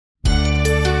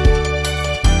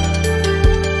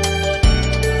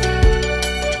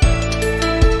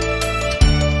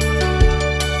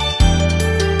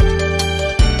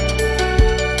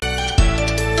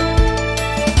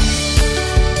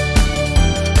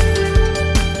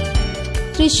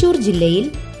തൃശൂർ ജില്ലയിൽ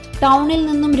ടൗണിൽ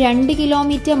നിന്നും 2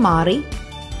 കിലോമീറ്റർ മാറി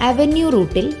അവന്യൂ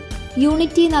റൂട്ടിൽ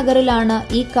യൂണിറ്റി നഗറിലാണ്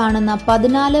ഈ കാണുന്ന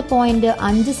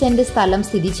 14.5 സെന്റ് സ്ഥലം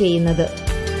സ്ഥിതി ചെയ്യുന്നത്.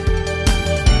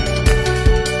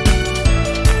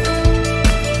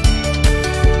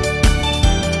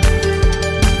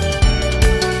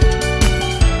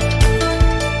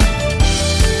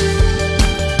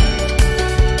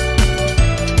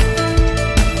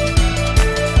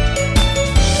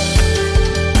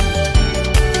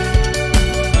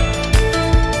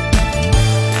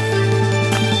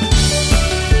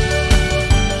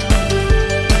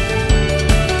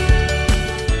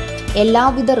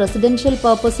 എല്ലാവിധ റെസിഡൻഷ്യൽ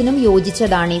പർപ്പസിനും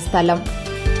യോജിച്ചതാണ് ഈ സ്ഥലം.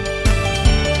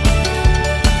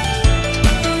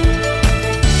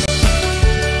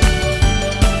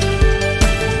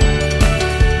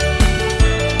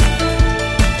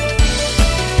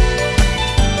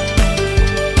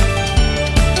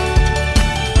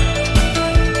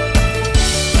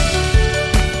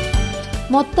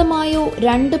 മൊത്തമായോ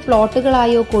 2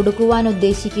 പ്ലോട്ടുകളായോ കൊടുക്കുവാൻ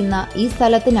ഉദ്ദേശിക്കുന്ന ഈ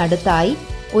സ്ഥലത്തിനടുത്തായി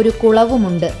ഒരു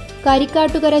കുളവുമുണ്ട്.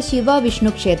 കരിക്കാട്ടുകര ശിവ വിഷ്ണു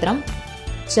ക്ഷേത്രം,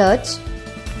 church,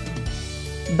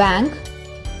 bank,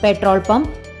 petrol pump,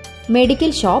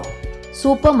 medical shop,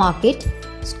 super market,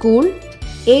 school,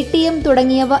 ATM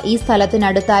തുടങ്ങിയവ ഈ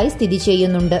സ്ഥലത്തിനടുത്തായി സ്ഥിതി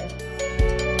ചെയ്യുന്നുണ്ട്.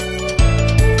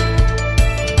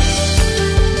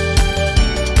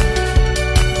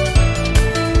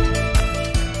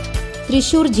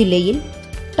 തൃശൂർ ജില്ലയിൽ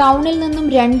ടൗണിൽ നിന്നും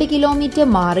 2 കിലോമീറ്റർ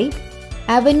മാറി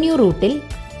അവന്യൂ റൂട്ടിൽ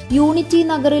യൂണിറ്റി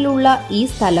നഗറിലുള്ള ഈ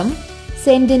സ്ഥലം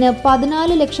സെന്റിന്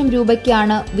 14 ലക്ഷം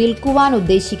രൂപയ്ക്കാണ് വിൽക്കുവാൻ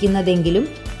ഉദ്ദേശിക്കുന്നതെങ്കിലും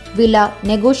വില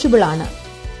നെഗോഷ്യബിൾ ആണ്.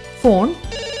 ഫോൺ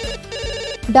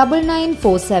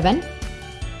 9947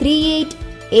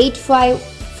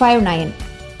 388559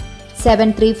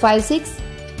 7356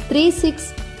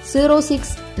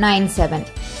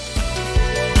 360697.